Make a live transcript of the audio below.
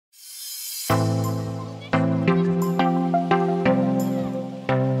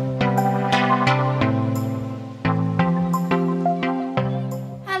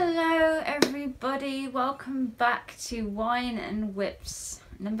back to Wine and Whips,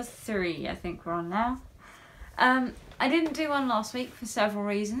 number 3, I think we're on now. I didn't do one last week for several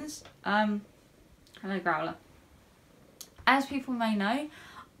reasons. Hello Growler. As people may know,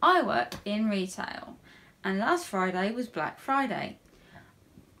 I work in retail, and last Friday was Black Friday,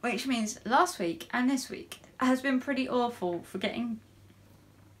 which means last week and this week has been pretty awful for getting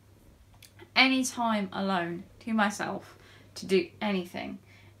any time alone to myself to do anything.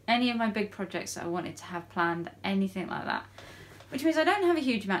 Any of my big projects that I wanted to have planned, anything like that. Which means I don't have a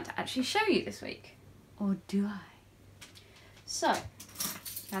huge amount to actually show you this week. Or do I? So,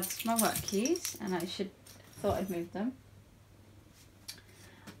 that's my work keys, and I thought I'd move them.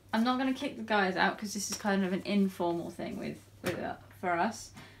 I'm not going to kick the guys out because this is kind of an informal thing for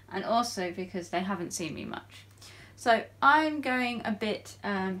us. And also because they haven't seen me much. So, I'm going a bit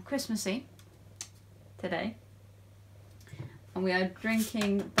Christmassy today. And we are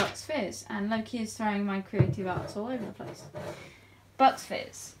drinking Bucks Fizz, and Loki is throwing my creative arts all over the place. Bucks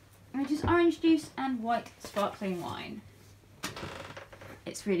Fizz, which is orange juice and white sparkling wine.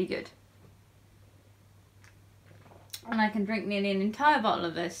 It's really good. And I can drink nearly an entire bottle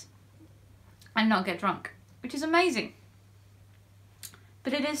of this and not get drunk, which is amazing.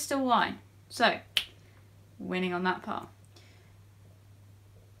 But it is still wine, so winning on that part.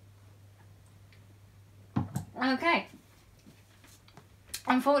 Okay.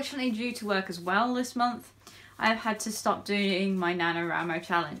 Unfortunately, due to work as well this month, I have had to stop doing my NaNoWriMo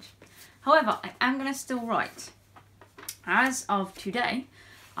challenge. However, I am going to still write. As of today,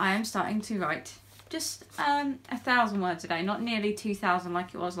 I am starting to write just 1,000 words a day, not nearly 2,000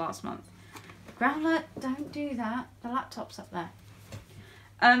 like it was last month. Growler, don't do that. The laptop's up there.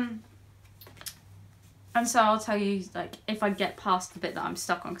 And so I'll tell you, like, if I get past the bit that I'm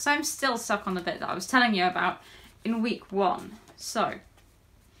stuck on, because I'm still stuck on the bit that I was telling you about in week 1. So,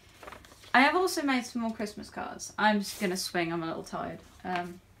 I have also made some more Christmas cards. I'm just going to swing, I'm a little tired.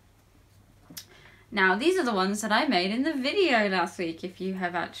 Now, these are the ones that I made in the video last week, if you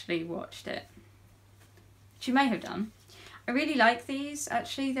have actually watched it. Which you may have done. I really like these,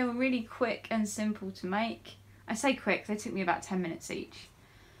 actually. They were really quick and simple to make. I say quick, they took me about 10 minutes each.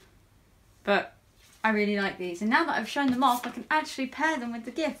 But I really like these. And now that I've shown them off, I can actually pair them with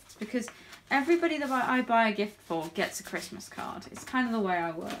the gifts, because everybody that I buy a gift for gets a Christmas card. It's kind of the way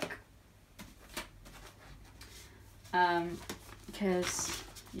I work. Because,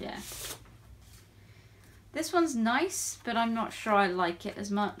 yeah. This one's nice, but I'm not sure I like it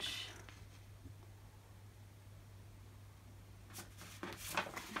as much.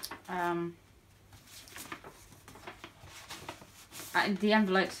 The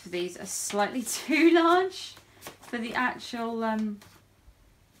envelopes for these are slightly too large for the actual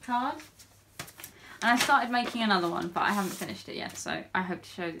card. And I started making another one, but I haven't finished it yet, so I hope to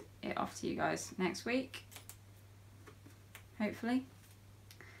show it off to you guys next week. Hopefully.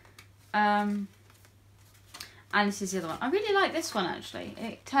 And this is the other one. I really like this one, actually.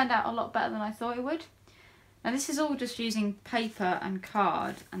 It turned out a lot better than I thought it would. Now, this is all just using paper and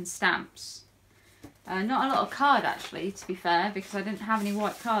card and stamps. Not a lot of card, actually, to be fair, because I didn't have any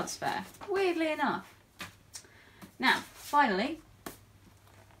white cards spare. Weirdly enough. Now, finally,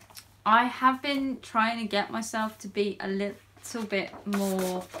 I have been trying to get myself to be a little bit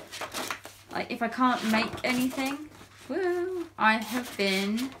more... Like, if I can't make anything, woo, I have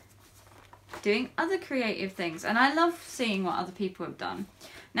been doing other creative things, and I love seeing what other people have done.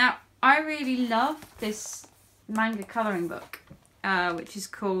 Now, I really love this manga colouring book, which is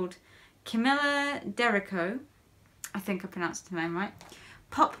called Camilla Derico, I think I pronounced the name right,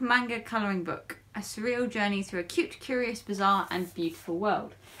 Pop Manga Colouring Book, a surreal journey through a cute, curious, bizarre and beautiful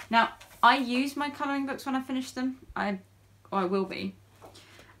world. Now, I use my colouring books when I finish them, I will be.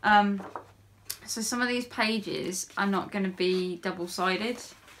 So some of these pages are not going to be double-sided,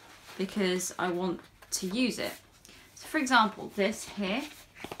 because I want to use it. So for example, this here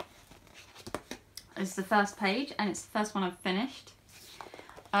is the first page, and it's the first one I've finished.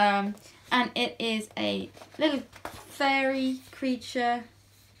 And it is a little fairy creature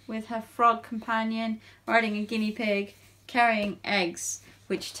with her frog companion riding a guinea pig, carrying eggs,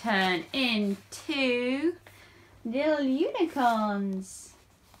 which turn into little unicorns.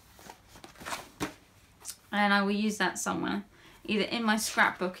 And I will use that somewhere, either in my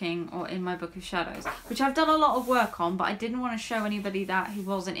scrapbooking or in my book of shadows, which I've done a lot of work on, but I didn't want to show anybody that who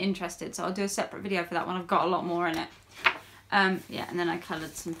wasn't interested, so I'll do a separate video for that one. I've got a lot more in it. Yeah, and then I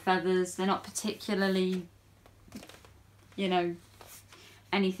coloured some feathers. They're not particularly, you know,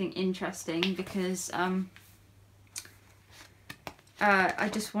 anything interesting, because I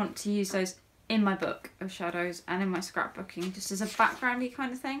just want to use those in my book of shadows and in my scrapbooking, just as a backgroundy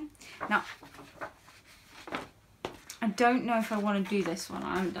kind of thing. Now, I don't know if I want to do this one.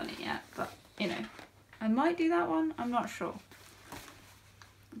 I haven't done it yet, but you know, I might do that one. I'm not sure.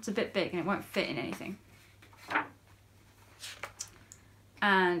 It's a bit big and it won't fit in anything.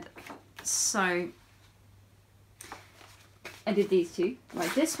 And so I did these two.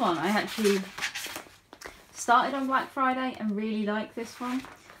 Like this one, I actually started on Black Friday and really like this one.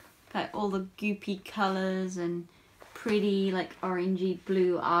 Like all the goopy colours and pretty like orangey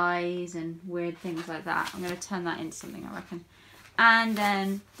blue eyes and weird things like that. I'm going to turn that into something, I reckon. And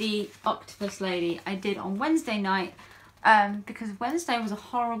then the octopus lady I did on Wednesday night because Wednesday was a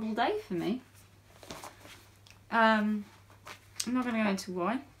horrible day for me. I'm not going to go into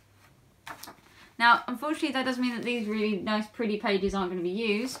why. Now, unfortunately, that does mean that these really nice, pretty pages aren't going to be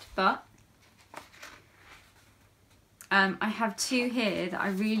used, but I have two here that I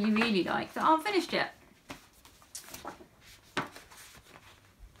really, really like that aren't finished yet.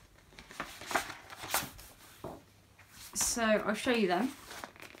 So I'll show you them.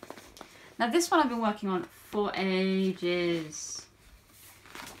 Now, this one I've been working on for ages,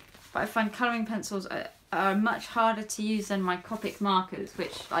 but I find colouring pencils are much harder to use than my Copic markers,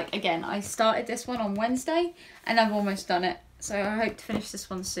 which, like, again, I started this one on Wednesday and I've almost done it. So I hope to finish this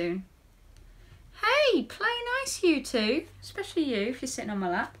one soon. Hey, play nice, you two. Especially you, if you're sitting on my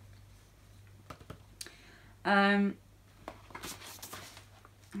lap. Have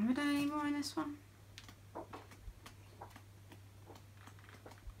I done any more in this one?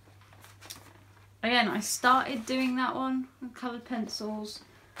 Again, I started doing that one with coloured pencils.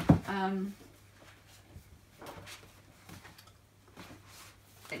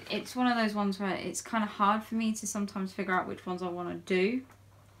 It's one of those ones where it's kind of hard for me to sometimes figure out which ones I want to do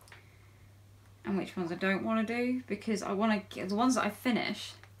and which ones I don't want to do, because I want to, the ones that I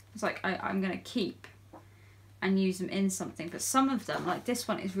finish, it's like I'm going to keep and use them in something. But some of them, like this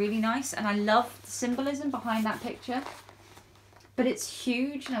one, is really nice and I love the symbolism behind that picture, but it's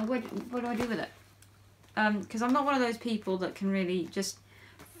huge. Now, what do I do with it? Because I'm not one of those people that can really just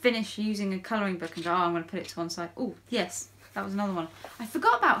finish using a colouring book and go, oh, I'm going to put it to one side. Oh, yes, that was another one. I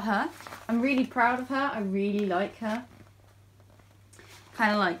forgot about her. I'm really proud of her. I really like her.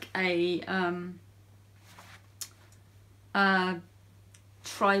 Kind of like a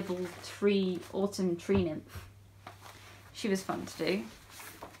tribal autumn tree nymph. She was fun to do.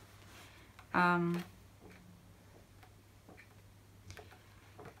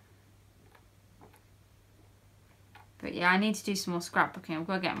 But yeah, I need to do some more scrapbooking. I've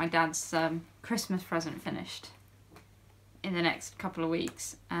got to get my dad's Christmas present finished in the next couple of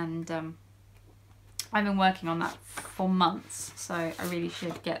weeks. And I've been working on that for months. So I really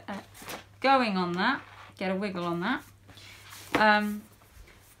should get going on that. Get a wiggle on that.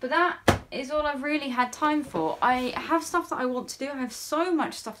 But that is all I've really had time for. I have stuff that I want to do. I have so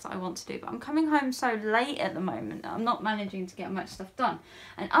much stuff that I want to do, but I'm coming home so late at the moment that I'm not managing to get much stuff done.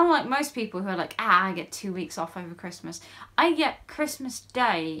 And unlike most people who are like, I get 2 weeks off over Christmas, I get Christmas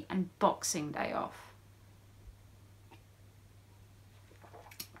Day and Boxing Day off.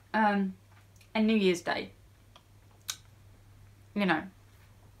 And New Year's Day. You know.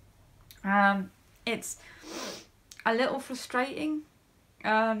 It's a little frustrating.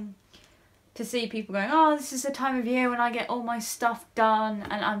 To see people going, oh, this is the time of year when I get all my stuff done,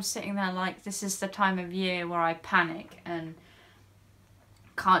 and I'm sitting there like, this is the time of year where I panic and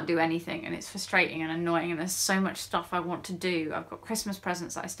can't do anything, and it's frustrating and annoying, and there's so much stuff I want to do. I've got Christmas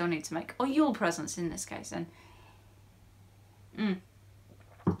presents that I still need to make, or Yule presents in this case, and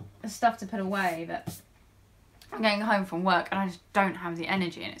there's stuff to put away that I'm getting home from work and I just don't have the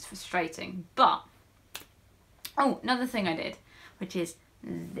energy, and it's frustrating. But, oh, another thing I did, which is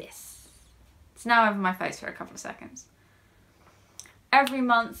this. It's now over my face for a couple of seconds. Every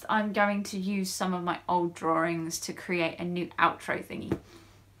month I'm going to use some of my old drawings to create a new outro thingy,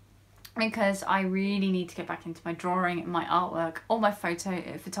 because I really need to get back into my drawing and my artwork, or my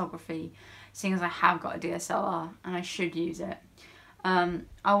photography, seeing as I have got a DSLR and I should use it. I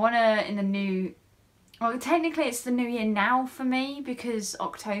want to, in the new, well, technically it's the new year now for me, because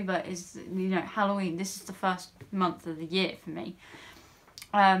October is, you know, Halloween. This is the first month of the year for me.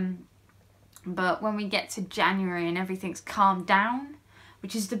 But when we get to January and everything's calmed down,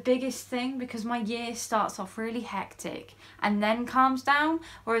 which is the biggest thing, because my year starts off really hectic and then calms down,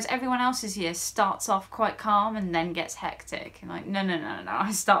 whereas everyone else's year starts off quite calm and then gets hectic. And like, no,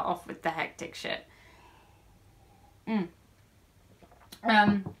 I start off with the hectic shit. I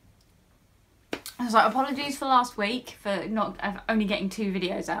was like, apologies for last week for only getting 2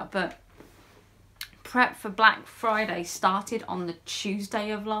 videos out, but prep for Black Friday started on the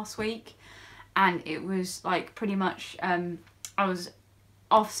Tuesday of last week, and it was like pretty much I was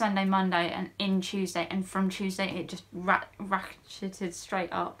off Sunday, Monday, and in Tuesday, and from Tuesday it just ratcheted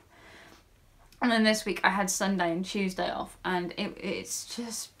straight up. And then this week I had Sunday and Tuesday off, and it's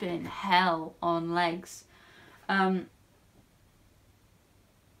just been hell on legs. I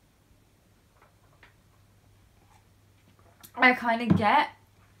kind of get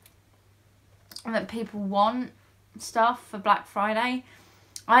that people want stuff for Black Friday.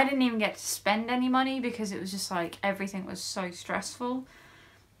 I didn't even get to spend any money because it was just like everything was so stressful.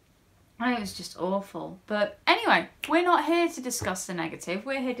 And it was just awful. But anyway, we're not here to discuss the negative.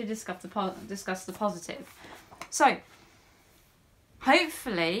 We're here to discuss the positive. So,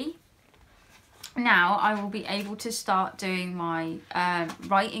 hopefully, now I will be able to start doing my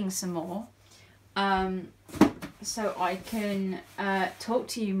writing some more. So I can talk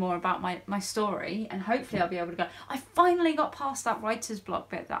to you more about my story, and hopefully I'll be able to go. I finally got past that writer's block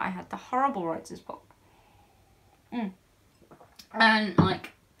bit that I had, the horrible writer's block. And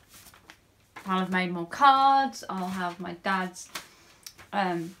like, I'll have made more cards, I'll have my dad's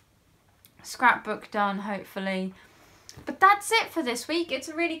scrapbook done, hopefully. But that's it for this week. It's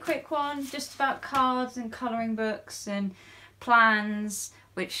a really quick one, just about cards and colouring books and plans,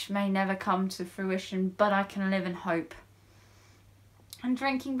 which may never come to fruition, but I can live in hope. And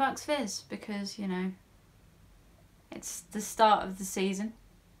drinking Bucks Fizz, because, you know, it's the start of the season.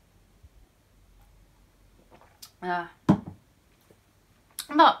 But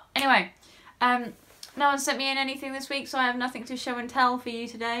anyway, no one sent me in anything this week, so I have nothing to show and tell for you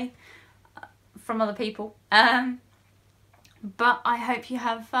today from other people. But I hope you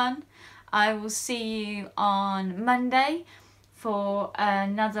have fun. I will see you on Monday for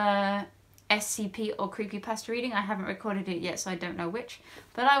another SCP or creepypasta reading. I haven't recorded it yet, so I don't know which.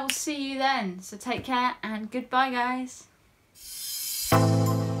 But I will see you then. So take care and goodbye, guys.